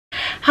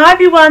Hi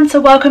everyone,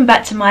 so welcome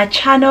back to my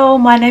channel.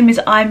 My name is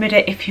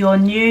Ayomidemxo if you're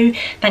new.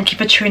 Thank you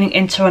for tuning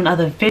into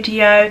another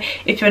video.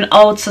 If you're an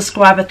old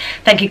subscriber,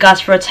 thank you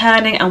guys for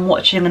returning and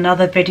watching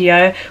another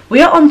video.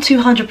 We are on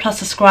 200 plus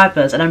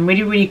subscribers and I'm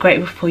really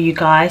grateful for you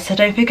guys. So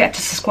don't forget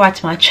to subscribe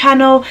to my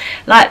channel,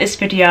 like this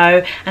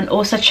video, and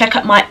also check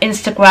out my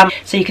Instagram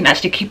so you can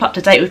actually keep up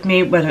to date with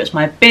me, whether it's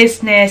my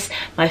business,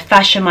 my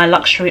fashion, my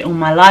luxury or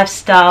my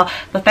lifestyle.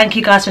 But thank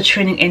you guys for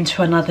tuning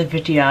into another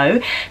video.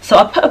 So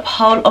I put a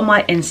poll on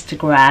my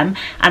Instagram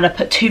and I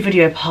put two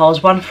video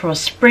polls, one for a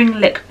spring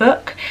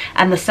lookbook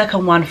and the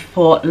second one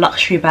for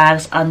luxury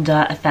bags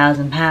under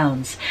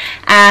 £1,000,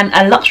 and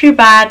a luxury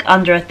bag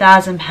under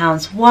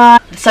 £1,000 why.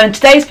 So in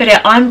today's video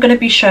I'm going to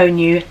be showing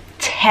you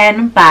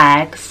 10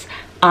 bags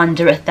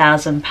under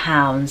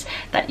 £1,000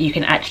 that you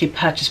can actually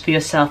purchase for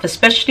yourself,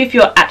 especially if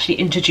you're actually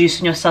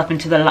introducing yourself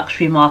into the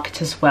luxury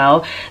market as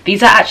well.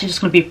 These are actually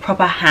just going to be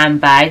proper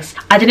handbags.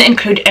 I didn't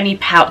include any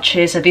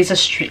pouches, so these are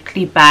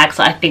strictly bags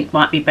that I think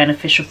might be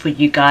beneficial for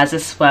you guys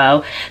as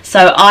well.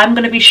 So I'm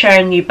going to be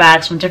sharing you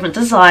bags from different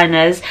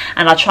designers,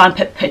 and I'll try and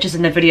put pictures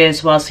in the video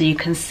as well so you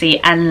can see,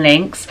 and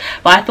links.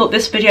 But I thought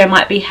this video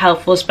might be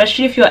helpful,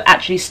 especially if you're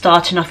actually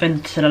starting off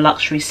into the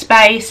luxury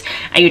space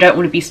and you don't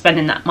want to be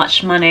spending that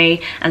much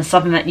money, and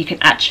something that you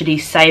can actually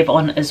save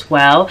on as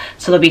well.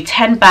 So there'll be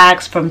 10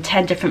 bags from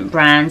 10 different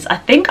brands. I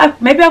think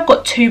maybe I've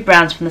got 2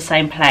 brands from the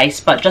same place,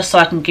 but just so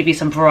I can give you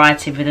some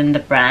variety within the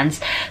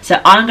brands.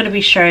 So I'm going to be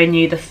showing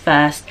you the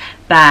first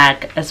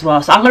bag as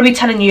well. So I'm going to be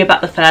telling you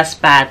about the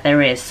first bag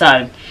there is.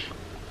 So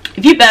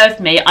if you bear with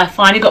me, I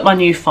finally got my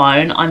new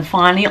phone. I'm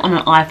finally on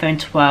an iPhone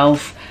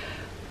 12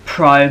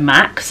 Pro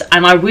Max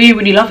and I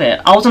really love it.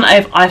 I was on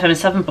iPhone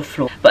 7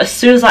 before, but as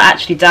soon as I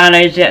actually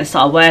downloaded it and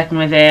started working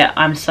with it,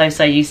 I'm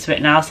so used to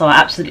it now, so I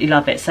absolutely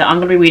love it. So I'm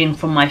going to be reading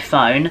from my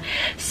phone.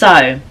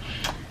 So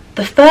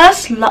the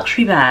first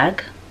luxury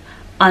bag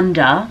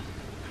under,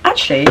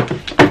 actually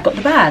I've got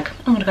the bag,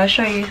 I'm gonna go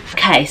show you.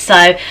 Okay,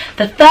 so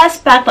the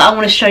first bag that I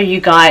want to show you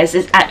guys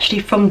is actually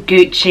from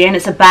Gucci, and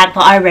it's a bag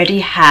that I already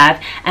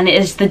have, and it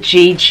is the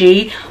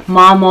GG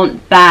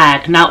Marmont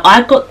bag. Now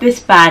I got this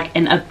bag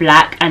in a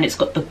black and it's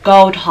got the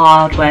gold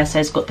hardware, so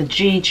it's got the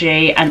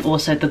GG and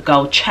also the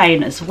gold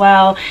chain as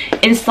well.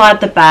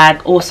 Inside the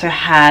bag also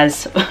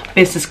has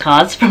business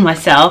cards from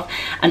myself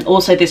and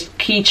also this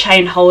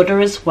keychain holder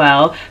as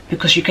well,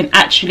 because you can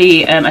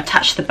actually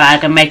attach the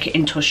bag and make it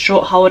into a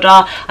short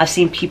holder. I've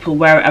seen people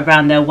wear it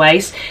around their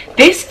waist.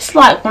 This is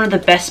like one of the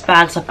best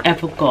bags I've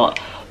ever got.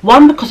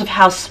 One, because of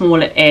how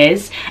small it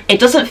is. It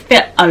doesn't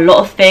fit a lot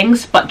of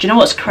things, but do you know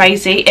what's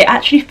crazy? It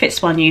actually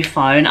fits my new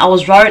phone. I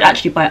was worried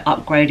actually by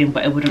upgrading,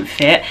 but it wouldn't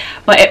fit.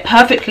 But it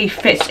perfectly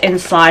fits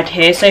inside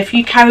here. So if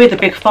you carry the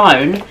big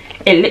phone,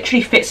 it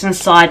literally fits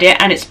inside it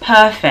and it's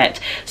perfect.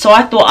 So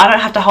I thought I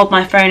don't have to hold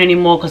my phone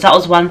anymore, because that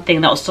was one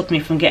thing that was stopping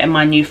me from getting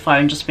my new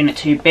phone, just being it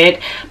too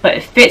big. But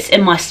it fits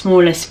in my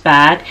smallest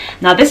bag.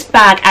 Now this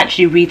bag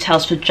actually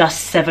retails for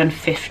just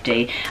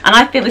 £7.50, and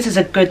I think this is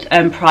a good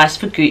price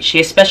for Gucci,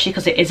 especially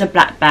because it is a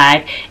black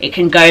bag. It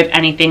can go with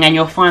anything and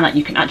you'll find that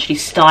you can actually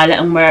style it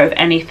and wear it with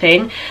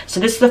anything. So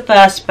this is the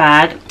first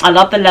bag. I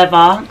love the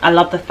leather. I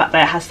love the fact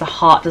that it has the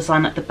heart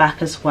design at the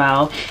back as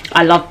well.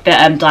 I love the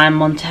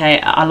diamante.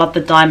 I love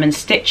the diamond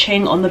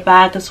stitching on the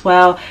bag as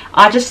well.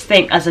 I just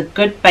think as a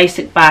good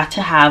basic bag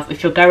to have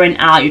if you're going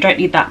out, you don't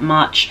need that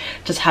much.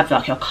 Just have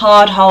like your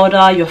card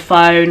holder, your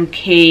phone,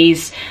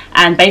 keys,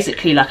 and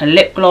basically like a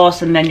lip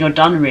gloss, and then you're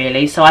done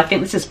really. So I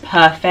think this is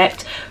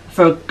perfect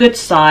for a good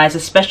size,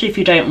 especially if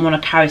you don't want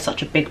to carry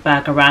such a big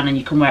bag around, and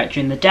you can wear it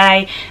during the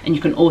day, and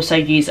you can also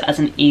use it as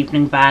an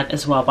evening bag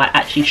as well by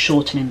actually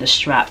shortening the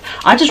strap.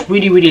 I just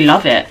really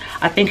love it.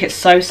 I think it's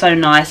so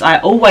nice. I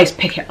always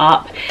pick it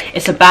up.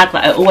 It's a bag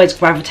that I always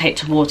gravitate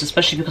towards,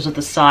 especially because of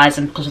the size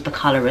and because of the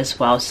colour as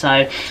well.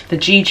 So the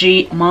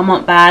GG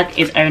Marmont bag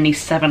is only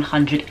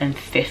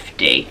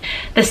 £750.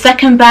 The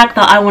second bag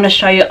that I want to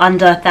show you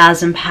under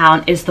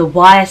 £1,000 is the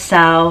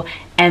YSL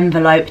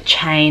envelope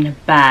chain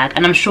bag,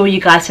 and I'm sure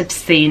you guys have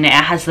seen it.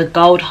 It has the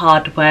gold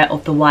hardware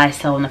of the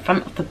YSL on the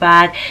front of the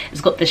bag.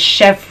 It's got the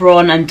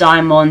chevron and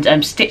diamond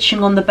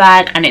stitching on the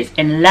bag, and it's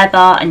in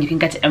leather, and you can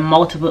get it in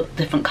multiple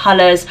different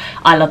colors.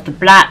 I love the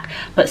black,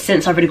 but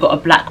since I've already got a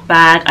black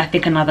bag, I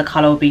think another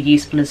color will be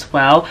useful as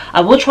well.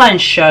 I will try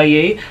and show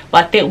you,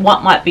 but I think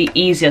what might be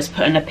easier is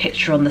putting a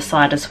picture on the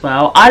side as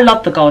well. I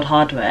love the gold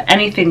hardware,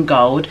 anything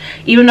gold,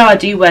 even though I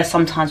do wear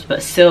sometimes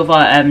but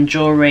silver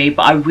jewelry,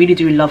 but I really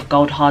do love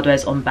gold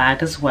hardwares on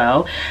bag as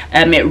well.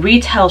 It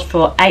retails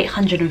for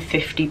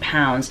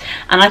 £850,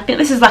 and I think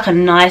this is like a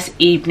nice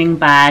evening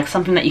bag,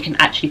 something that you can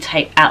actually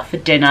take out for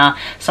dinner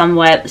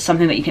somewhere,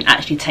 something that you can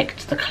actually take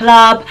to the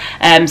club,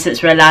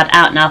 since we're allowed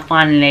out now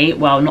finally.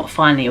 Well, not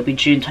finally, it'll be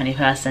June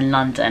 21st in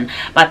London,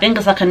 but I think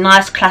it's like a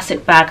nice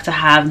classic bag to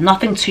have,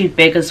 nothing too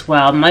big as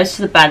well. Most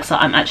of the bags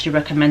that I'm actually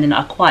recommending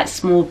are quite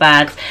small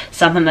bags,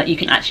 something that you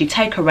can actually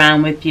take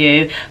around with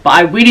you. But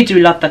I really do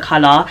love the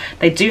colour.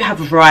 They do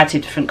have a variety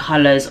of different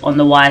colours on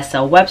the YSL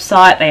YSL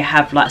website. They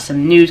have like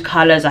some nude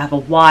colours. I have a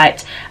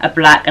white, a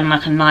black and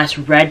like a nice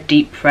red,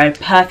 deep red,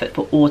 perfect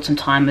for autumn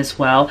time as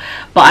well.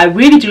 But I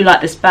really do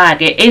like this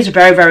bag. It is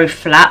very, very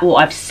flat,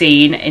 what I've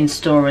seen in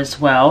store as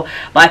well,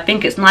 but I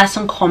think it's nice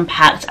and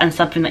compact and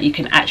something that you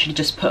can actually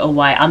just put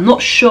away. I'm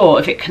not sure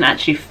if it can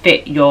actually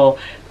fit your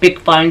big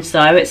phone,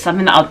 so it's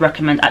something that I'd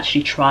recommend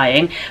actually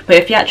trying. But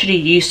if you're actually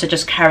used to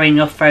just carrying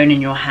your phone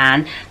in your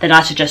hand, then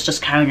I suggest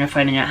just carrying your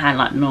phone in your hand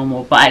like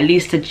normal. But at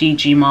least the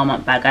GG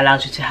Marmont bag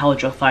allows you to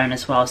hold your phone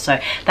as well. So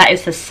that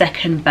is the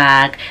second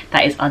bag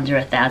that is under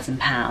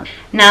 £1,000.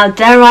 Now,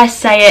 dare I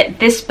say it,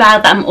 this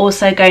bag that I'm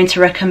also going to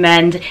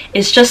recommend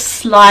is just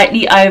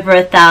slightly over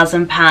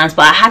 £1,000,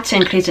 but I had to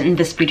include it in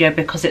this video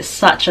because it's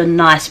such a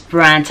nice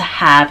brand to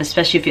have,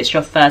 especially if it's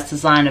your first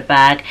designer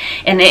bag,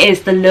 and it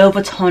is the Louis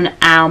Vuitton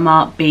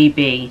Alma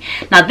BB.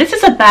 Now, this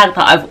is a bag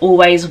that I've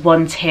always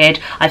wanted.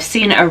 I've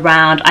seen it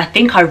around. I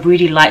think I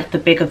really like the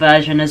bigger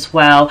version as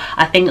well.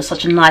 I think it's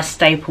such a nice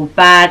staple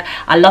bag.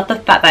 I love the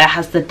fact that it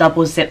has the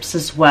double zips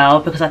as well,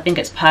 because I think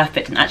it's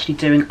perfect in actually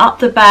doing up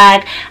the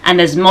bag, and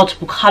there's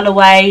multiple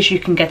colorways. You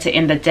can get it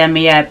in the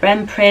demier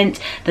Ben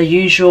print, the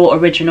usual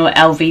original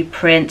LV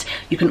print.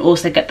 You can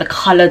also get the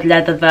colored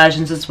leather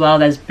versions as well.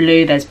 There's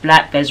blue, there's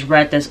black, there's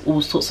red, there's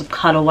all sorts of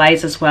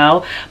colorways as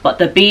well. But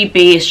the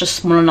BB is just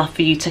small enough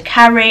for you to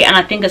carry, and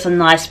I think it's a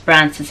nice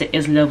brand since it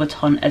is Louis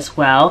Vuitton as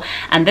well.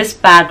 And this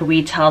bag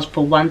retails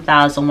for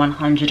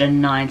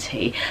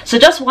 £1,190, so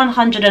just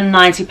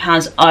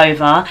 £190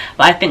 over,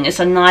 but I think it's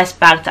a nice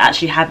bag to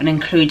actually have and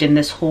include in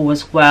this haul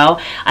as well.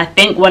 I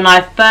think when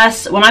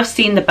I've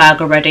seen the bag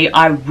already,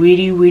 I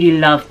really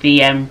love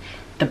the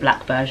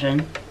black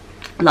version,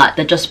 like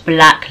the just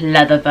black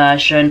leather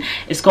version.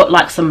 It's got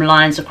like some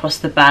lines across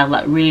the bag,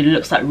 like really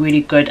looks like really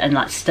good and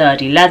like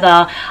sturdy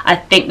leather. I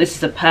think this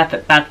is a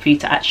perfect bag for you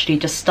to actually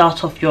just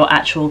start off your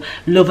actual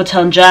Louis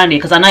Vuitton journey,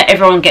 because I know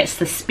everyone gets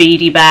the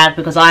speedy bag,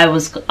 because I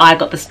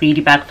got the speedy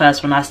bag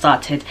first when I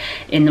started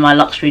in my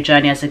luxury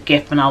journey as a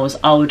gift when I was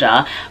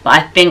older. But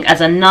I think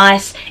as a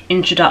nice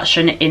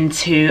introduction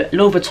into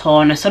Louis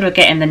Vuitton, sort of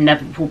getting the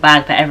Neverfull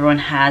bag that everyone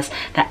has,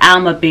 the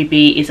Alma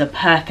BB is a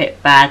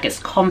perfect bag. It's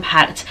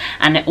compact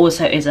and it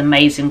also is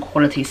amazing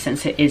quality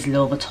since it is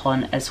Louis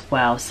Vuitton as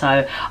well.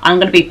 So I'm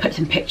going to be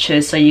putting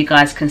pictures so you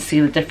guys can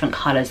see the different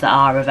colors that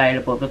are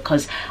available,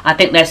 because I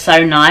think they're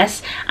so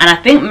nice, and I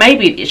think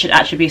maybe it should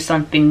actually be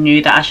something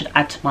new that I should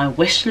add to my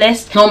wish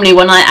list. Normally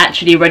when I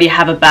actually already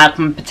have a bag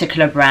from a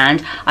particular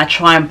brand, I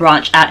try and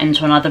branch out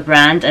into another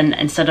brand, and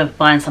instead of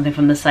buying something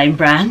from the same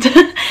brand.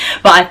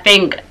 But I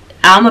think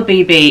Alma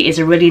BB is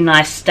a really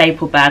nice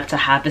staple bag to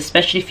have,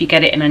 especially if you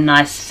get it in a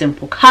nice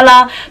simple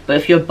colour. But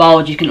if you're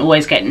bold, you can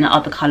always get in the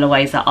other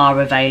colourways that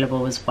are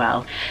available as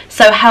well.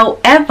 So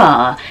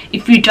however,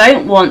 if you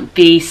don't want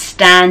the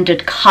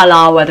standard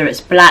colour, whether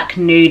it's black,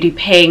 nudie,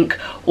 pink,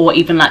 or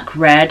even like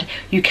red,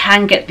 you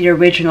can get the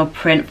original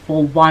print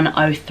for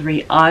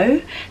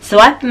 £1030. So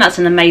I think that's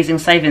an amazing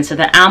saving. So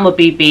the Alma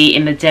BB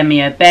in the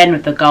demier Ben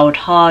with the gold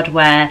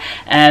hardware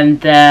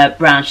and the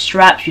brown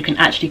straps, you can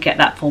actually get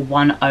that for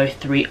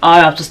 £1030.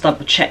 I'll just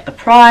double check the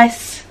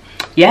price.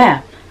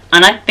 Yeah,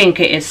 and I think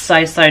it is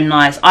so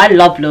nice. I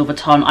love Louis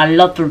Vuitton. I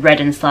love the red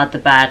inside the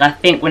bag. I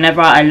think whenever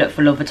I look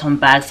for Louis Vuitton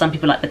bags, some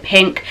people like the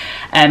pink,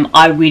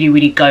 I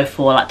really go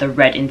for like the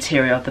red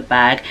interior of the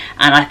bag,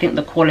 and I think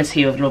the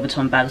quality of Louis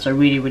Vuitton bags are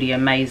really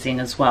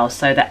amazing as well.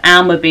 So the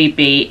Alma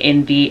BB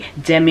in the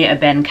demier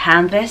Ben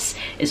canvas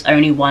is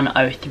only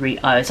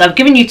 £1030. So I've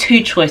given you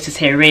two choices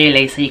here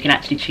really, so you can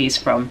actually choose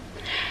from.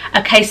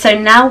 Okay, so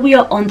now we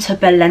are on to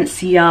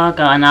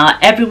Balenciaga. Now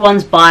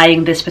everyone's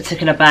buying this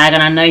particular bag,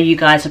 and I know you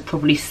guys have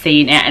probably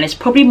seen it, and it's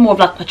probably more of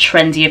like a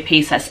trendier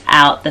piece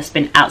that's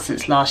been out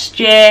since last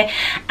year,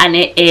 and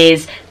it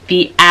is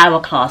the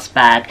Hourglass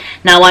bag.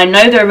 Now I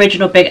know the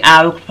original big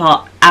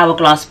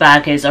Hourglass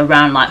bag is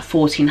around like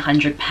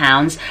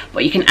 £1,400,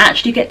 but you can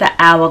actually get the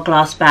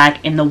Hourglass bag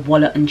in the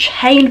wallet and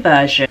chain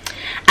version,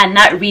 and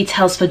that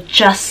retails for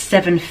just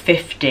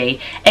 £750.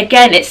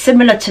 Again, it's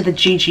similar to the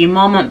GG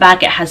Marmont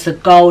bag. It has the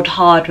gold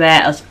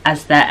hardware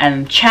as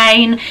the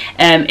chain.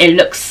 It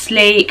looks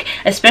sleek,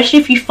 especially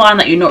if you find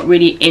that you're not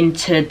really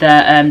into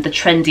the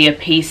trendier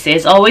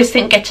pieces. I always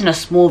think getting a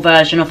small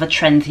version of a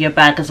trendier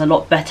bag is a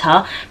lot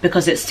better,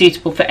 because it's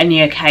suitable for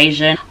any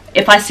occasion.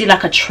 If I see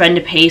like a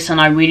trend piece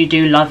and I really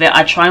do love it,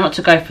 I try not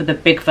to go for the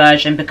big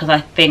version, because I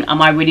think,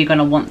 am I really going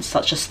to want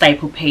such a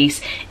staple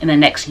piece in the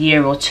next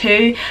year or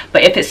two?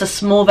 But if it's a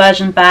small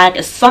version bag,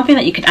 it's something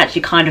that you can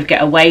actually kind of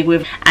get away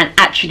with and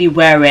actually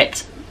wear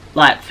it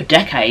like for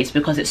decades,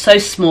 because it's so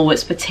small,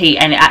 it's petite,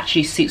 and it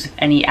actually suits with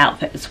any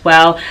outfit as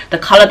well. The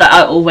color that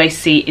I always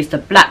see is the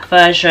black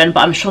version, but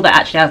I'm sure they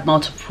actually have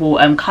multiple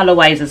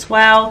colorways as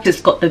well. It's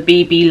got the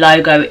BB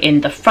logo in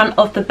the front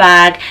of the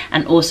bag,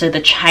 and also the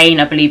chain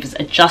I believe is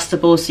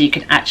adjustable, so you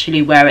can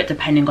actually wear it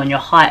depending on your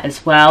height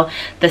as well.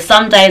 There's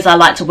some days I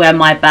like to wear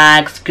my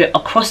bags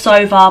a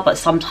crossover, but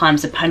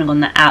sometimes depending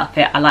on the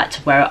outfit I like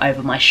to wear it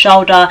over my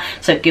shoulder,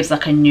 so it gives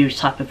like a new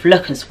type of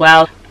look as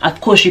well. Of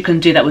course you can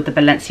do that with the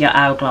Balenciaga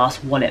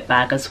Hourglass wallet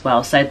bag as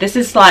well. So this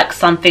is like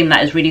something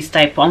that is really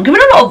staple. I'm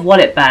giving a lot of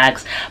wallet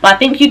bags, but I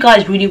think you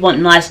guys really want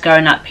nice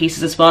going out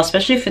pieces as well,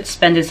 especially if it's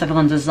spending something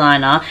on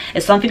designer.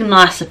 It's something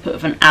nice to put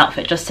with an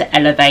outfit just to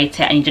elevate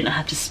it, and you didn't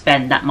have to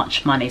spend that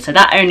much money. So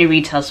that only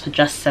retails for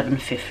just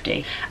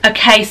 $7.50.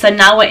 Okay, so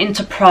now we're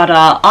into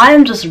Prada. I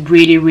am just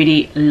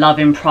really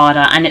loving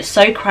Prada, and it's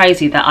so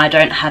crazy that I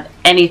don't have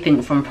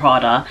anything from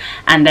Prada,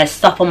 and there's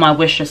stuff on my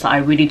wish list that I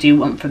really do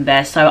want from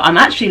there. So I'm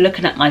actually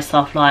looking at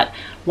myself like,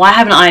 why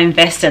haven't I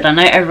invested? I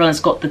know everyone's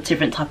got the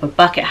different type of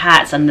bucket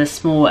hats and the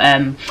small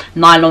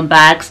nylon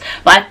bags,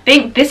 but I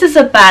think this is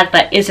a bag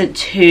that isn't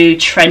too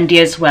trendy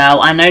as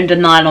well. I know the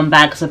nylon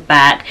bags are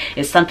back.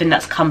 It's something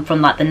that's come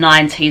from like the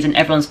 90s, and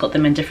everyone's got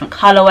them in different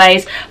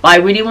colorways, but I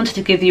really wanted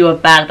to give you a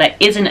bag that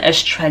isn't as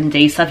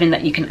trendy, something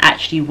that you can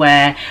actually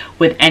wear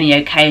with any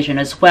occasion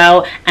as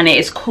well. And it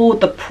is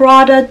called the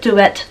Prada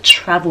Duet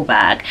Travel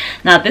Bag.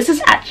 Now this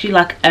is actually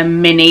like a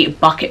mini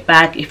bucket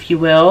bag, if you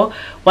will.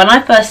 When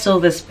I first saw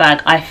this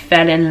bag, I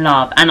fell in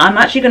love, and I'm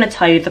actually going to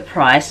tell you the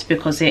price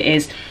because it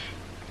is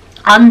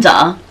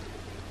under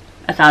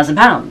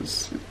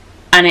 £1,000,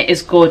 and it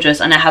is gorgeous,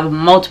 and I have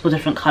multiple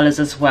different colors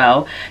as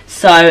well.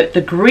 So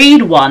the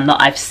green one that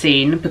I've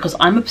seen, because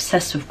I'm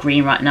obsessed with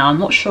green right now, I'm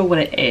not sure what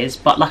it is,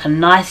 but like a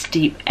nice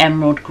deep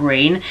emerald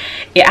green,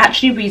 it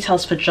actually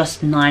retails for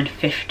just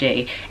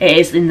 $9.50. It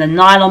is in the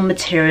nylon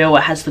material,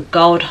 it has the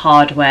gold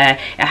hardware,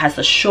 it has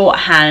the short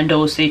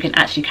handle so you can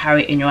actually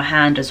carry it in your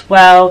hand as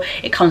well.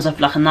 It comes with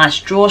like a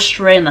nice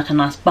drawstring, like a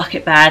nice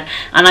bucket bag,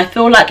 and I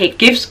feel like it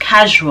gives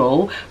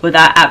casual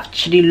without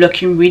actually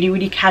looking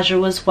really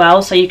casual as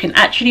well. So you can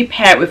actually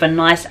pair it with a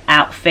nice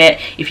outfit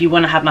if you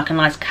want to have like a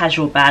nice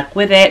casual bag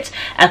with it,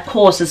 of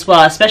course, as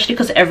well, especially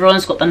because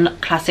everyone's got the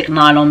classic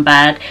nylon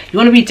bag. You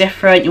want to be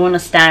different, you want to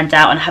stand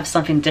out and have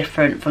something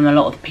different from a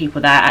lot of the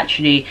people that are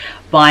actually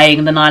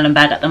buying the nylon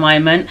bag at the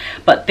moment.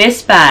 But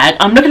this bag,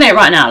 I'm looking at it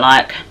right now,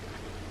 like,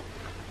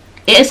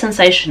 it is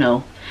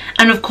sensational.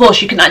 And of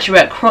course you can actually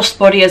wear it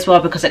crossbody as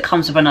well because it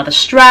comes with another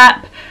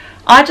strap.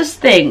 I just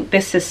think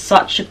this is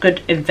such a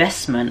good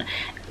investment,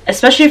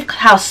 especially with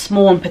how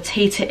small and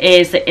petite it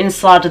is. The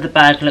inside of the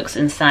bag looks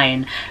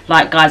insane.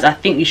 Like, guys, I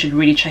think you should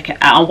really check it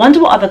out. I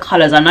wonder what other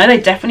colors. I know they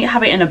definitely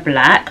have it in a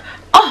black.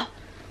 Oh,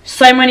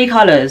 so many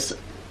colors.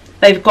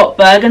 They've got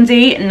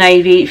burgundy,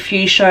 navy,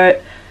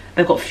 fuchsia.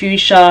 They've got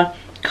fuchsia,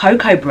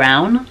 cocoa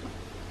brown,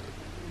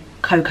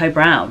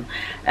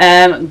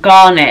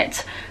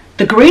 garnet.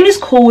 The green is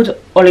called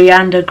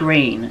oleander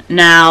green.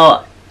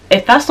 Now,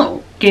 if that's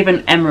not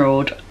given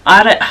emerald,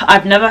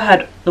 I've never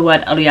heard the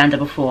word oleander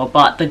before,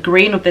 but the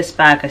green of this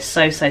bag is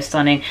so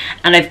stunning,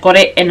 and they've got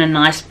it in a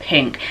nice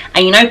pink.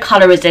 And you know,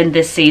 color is in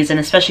this season,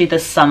 especially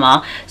this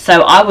summer,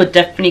 so I would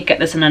definitely get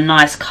this in a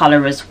nice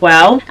color as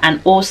well.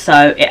 And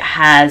also it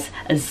has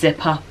a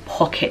zipper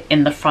pocket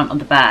in the front of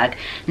the bag.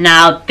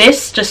 Now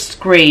this just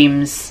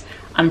screams,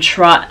 I'm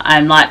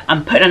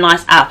putting a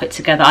nice outfit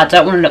together. I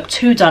don't want to look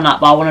too done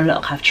up, but I want to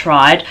look like I've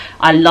tried.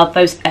 I love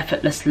those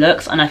effortless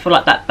looks, and I feel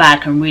like that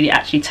bag can really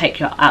actually take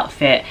your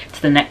outfit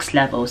to the next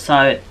level.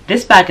 So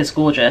this bag is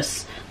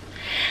gorgeous.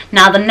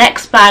 Now the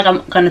next bag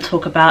I'm going to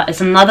talk about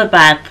is another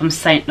bag from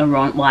Saint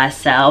Laurent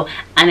YSL,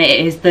 and it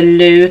is the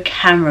Lou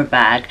camera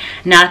bag.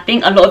 Now I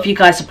think a lot of you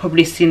guys have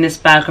probably seen this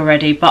bag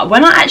already, but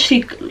when I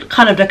actually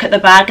kind of look at the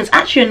bag, it's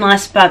actually a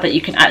nice bag that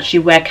you can actually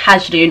wear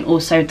casually and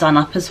also done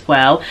up as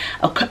well.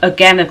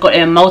 Again, they've got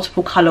it in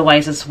multiple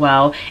colorways as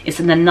well. It's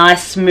in the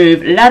nice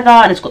smooth leather,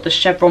 and it's got the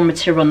chevron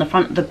material on the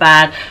front of the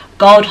bag,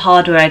 gold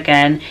hardware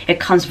again. It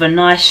comes with a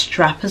nice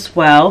strap as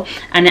well,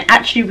 and it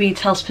actually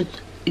retails for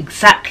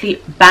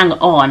exactly bang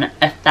on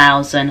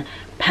 £1,000.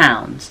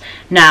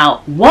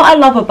 Now what I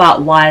love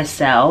about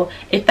YSL,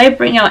 if they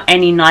bring out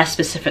any nice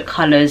specific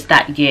colors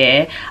that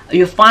year,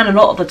 you'll find a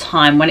lot of the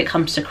time when it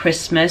comes to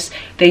Christmas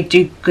they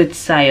do good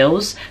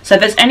sales. So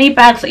if there's any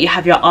bags that you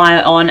have your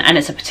eye on and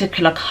it's a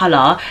particular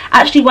color,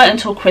 actually wait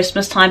until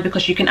Christmas time,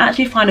 because you can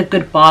actually find a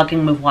good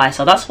bargain with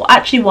YSL. That's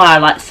actually why I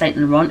like Saint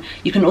Laurent.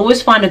 You can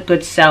always find a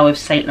good sale with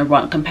Saint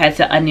Laurent compared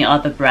to any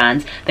other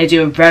brands. They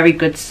do a very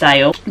good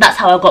sale. That's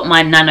how I got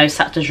my Nano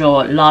Sac de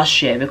Jour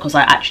last year, because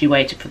I actually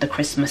waited for the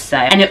Christmas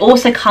sale. And it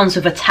also comes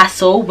with a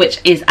tassel,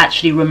 which is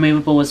actually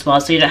removable as well,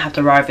 so you don't have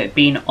to worry of it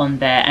being on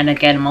there. And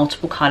again,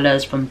 multiple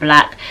colors from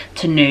black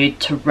to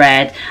nude to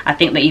red. I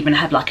think they even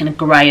have like in a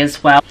grey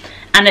as well,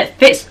 and it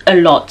fits a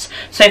lot.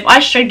 So if I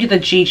showed you the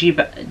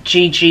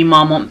GG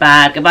Marmont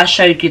bag, if I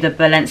showed you the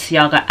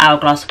Balenciaga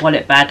Hourglass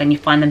wallet bag and you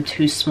find them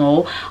too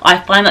small, I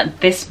find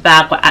that this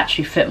bag will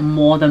actually fit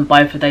more than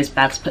both of those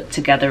bags put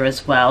together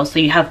as well. So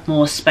you have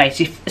more space,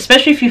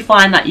 especially if you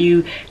find that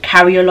you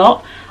carry a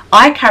lot.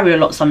 I carry a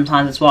lot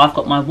sometimes as well. I've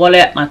got my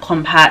wallet, my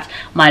compact,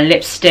 my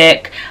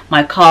lipstick,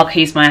 my car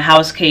keys, my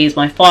house keys,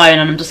 my phone,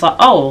 and I'm just like,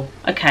 oh,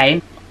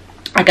 okay,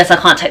 I guess I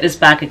can't take this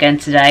bag again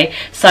today.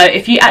 So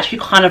if you actually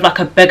kind of like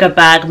a bigger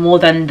bag, more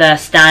than the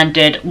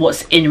standard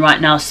what's in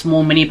right now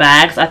small mini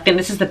bags, I think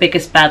this is the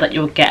biggest bag that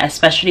you'll get,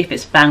 especially if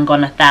it's bang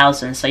on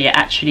 £1,000. So you're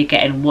actually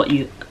getting what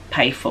you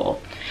pay for.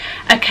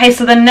 Okay,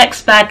 so the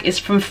next bag is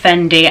from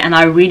Fendi, and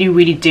I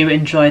really do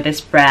enjoy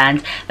this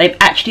brand. They've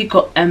actually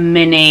got a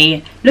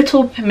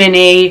little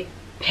mini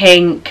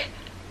pink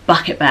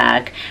bucket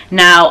bag.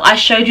 Now, I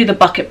showed you the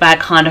bucket bag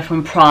kind of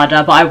from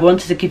Prada, but I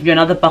wanted to give you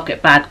another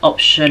bucket bag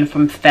option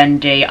from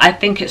Fendi. I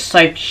think it's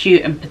so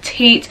cute and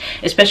petite,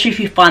 especially if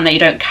you find that you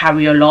don't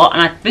carry a lot,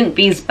 and I think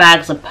these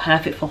bags are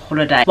perfect for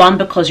holiday. One,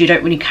 because you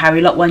don't really carry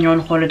a lot when you're on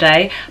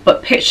holiday,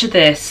 but picture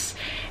this.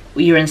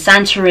 You're in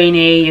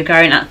Santorini, you're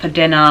going out for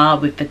dinner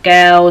with the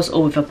girls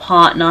or with a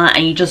partner,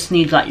 and you just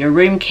need like your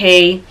room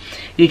key,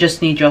 you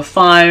just need your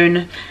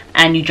phone,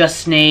 and you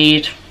just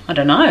need, I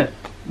don't know,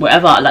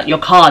 whatever, like your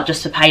card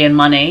just to pay in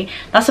money.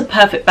 That's a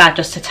perfect bag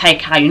just to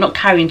take out. You're not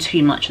carrying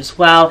too much as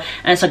well,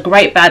 and it's a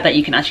great bag that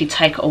you can actually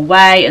take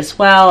away as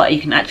well.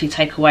 You can actually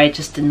take away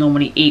just to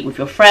normally eat with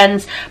your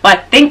friends. But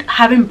I think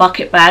having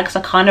bucket bags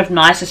are kind of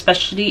nice,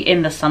 especially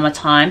in the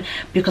summertime,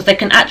 because they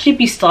can actually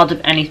be styled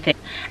with anything.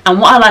 And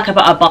what I like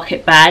about a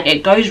bucket bag,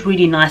 it goes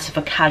really nice with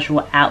a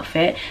casual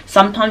outfit.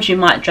 Sometimes you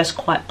might dress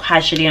quite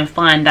casually and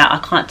find that I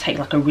can't take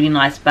like a really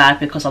nice bag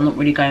because I'm not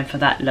really going for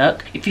that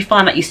look. If you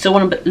find that you still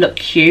want to look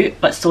cute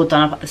but still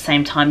done up at the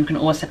same time, you can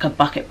always take a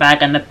bucket bag,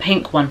 and the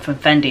pink one from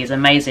Fendi is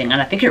amazing,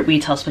 and I think it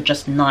retails for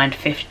just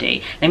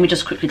 £9.50. Let me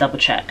just quickly double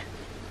check.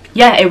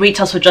 Yeah, it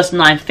retails for just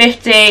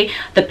 £9.50.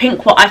 The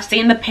pink one, I've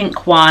seen the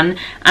pink one,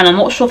 and I'm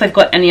not sure if they've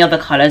got any other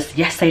colours.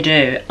 Yes, they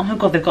do. Oh my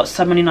god, they've got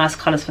so many nice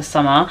colours for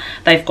summer.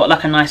 They've got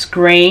like a nice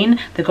green,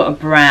 they've got a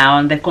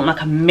brown, they've got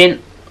like a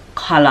mint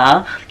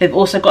colour. They've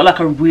also got like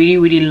a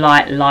really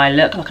light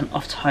lilac, like an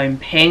off-tone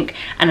pink,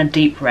 and a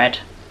deep red.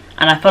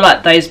 And I feel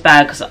like those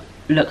bags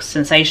look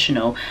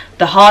sensational.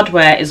 The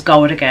hardware is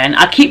gold again.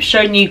 I keep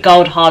showing you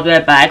gold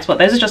hardware bags, but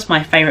those are just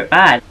my favourite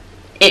bags.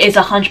 It is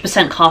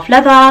 100% calf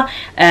leather,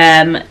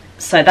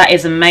 so that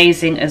is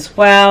amazing as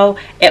well.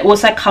 It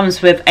also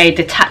comes with a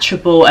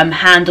detachable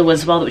handle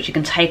as well, which you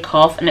can take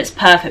off, and it's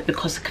perfect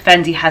because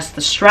Fendi has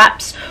the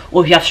straps,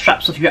 or if you have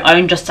straps of your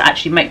own just to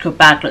actually make your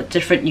bag look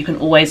different, you can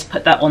always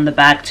put that on the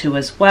bag too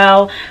as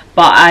well.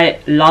 But I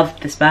love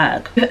this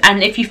bag.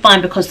 And if you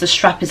find because the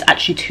strap is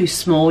actually too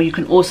small, you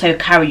can also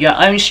carry your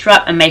own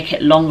strap and make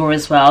it longer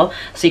as well,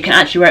 so you can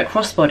actually wear it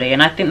crossbody,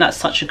 and I think that's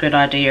such a good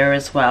idea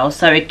as well.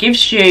 So it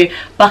gives you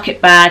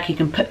bucket bag, you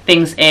can put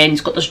things in, it's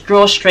got this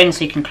drawstring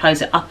so you can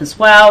close it up as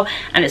well,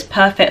 and it's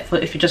perfect for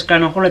if you're just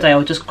going on holiday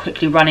or just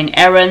quickly running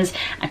errands,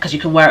 because you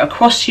can wear it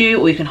across you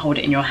or you can hold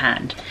it in your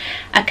hand.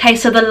 Okay,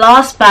 so the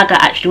last bag I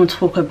actually want to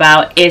talk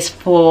about is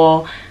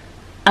for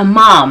a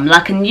mum,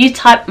 like a new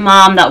type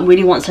mum that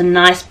really wants a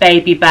nice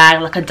baby bag,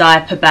 like a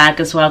diaper bag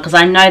as well, because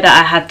I know that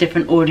I have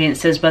different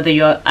audiences, whether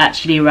you're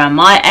actually around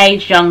my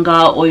age, younger,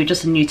 or you're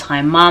just a new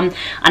time mum,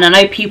 and I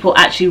know people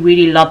actually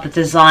really love the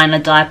designer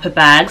diaper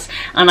bags,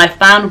 and I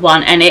found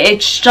one, and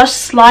it's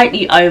just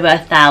slightly over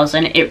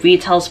 £1,000. It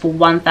retails for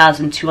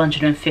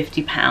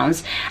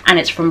 £1,250, and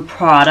it's from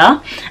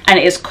Prada, and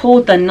it's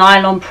called the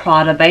Nylon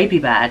Prada baby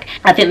bag.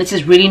 I think this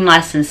is really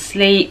nice and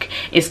sleek.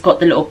 It's got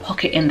the little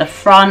pocket in the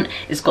front,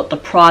 it's got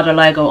the Prada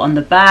logo on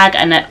the bag,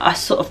 and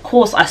of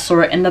course I saw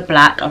it in the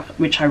black,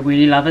 which I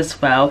really love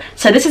as well.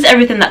 So this is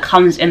everything that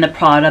comes in the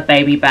Prada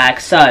baby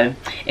bag. So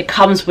it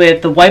comes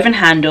with the woven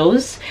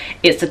handles,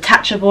 it's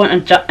detachable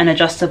and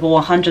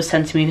adjustable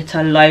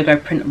 100cm logo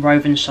print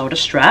woven shoulder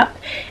strap.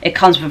 It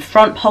comes with a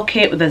front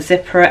pocket with a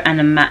zipper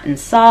and a mat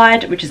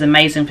inside, which is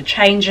amazing for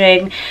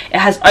changing. It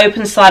has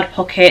open side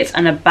pockets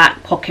and a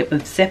back pocket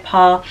with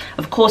zipper.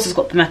 Of course, it's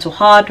got the metal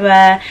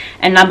hardware,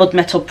 enameled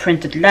metal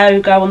printed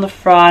logo on the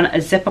front, a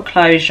zipper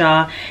closure.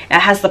 It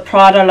has the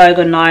Prada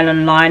logo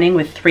nylon lining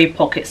with 3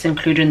 pockets,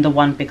 including the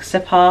one big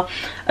zipper,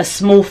 a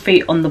small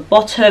feet on the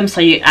bottom,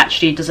 so you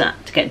actually doesn't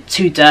have to get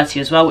too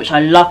dirty as well, which I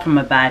love from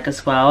a bag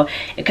as well.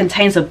 It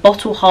contains a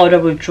bottle holder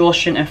with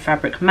drawstring and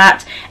fabric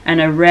mat, and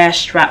a rare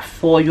strap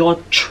for your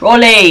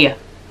trolley.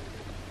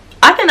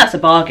 I think that's a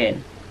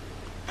bargain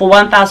for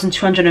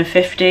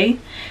 £1,250.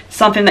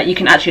 Something that you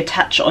can actually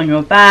attach on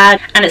your bag,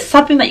 and it's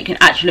something that you can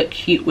actually look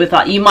cute with.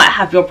 Like, you might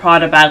have your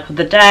Prada bag for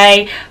the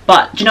day,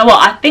 but do you know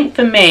what, I think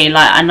for me,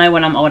 like, I know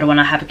when I'm older, when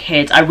I have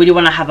kids, I really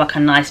want to have like a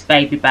nice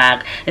baby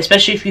bag,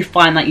 especially if you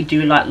find that you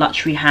do like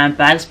luxury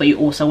handbags but you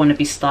also want to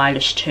be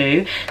stylish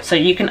too. So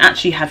you can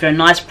actually have your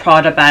nice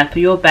Prada bag for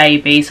your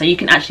baby, so you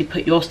can actually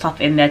put your stuff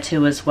in there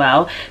too as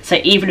well. So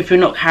even if you're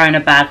not carrying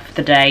a bag for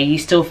the day, you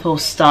still feel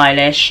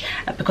stylish,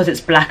 because it's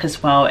black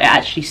as well. It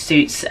actually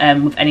suits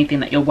with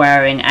anything that you're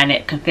wearing, and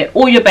it can fit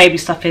all your baby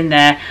stuff in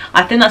there.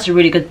 I think that's a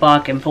really good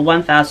bargain for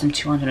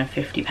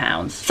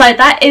 £1,250. So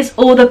that is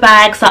all the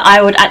bags that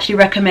I would actually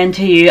recommend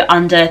to you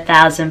under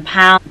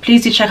 £1,000.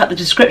 Please do check out the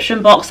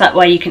description box, that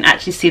way you can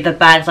actually see the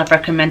bags I've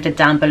recommended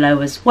down below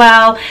as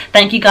well.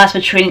 Thank you guys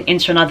for tuning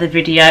into another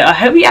video. I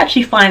hope you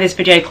actually find this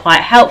video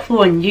quite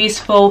helpful and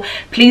useful.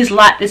 Please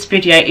like this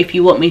video if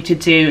you want me to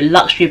do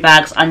luxury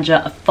bags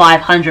under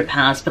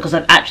 £500, because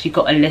I've actually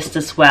got a list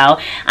as well,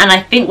 and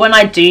I think when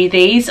I do these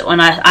these, when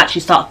I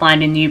actually start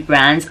finding new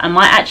brands, I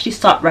might actually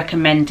start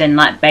recommending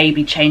like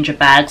baby changer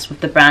bags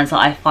with the brands that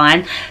I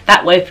find.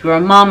 That way if you're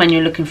a mum and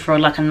you're looking for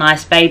like a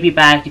nice baby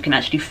bag, you can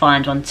actually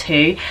find one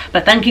too.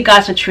 But thank you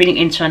guys for tuning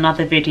into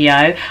another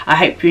video. I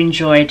hope you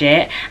enjoyed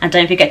it, and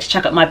don't forget to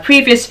check out my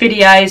previous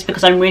videos,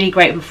 because I'm really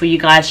grateful for you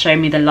guys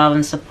showing me the love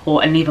and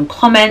support and leaving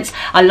comments.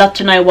 I love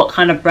to know what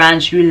kind of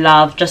brands you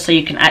love, just so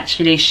you can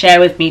actually share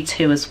with me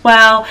too as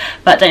well.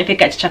 But don't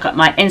forget to check out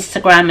my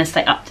Instagram and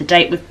stay up to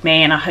date with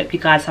me, and I hope you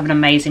guys have an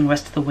amazing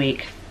rest of the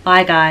week.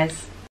 Bye guys.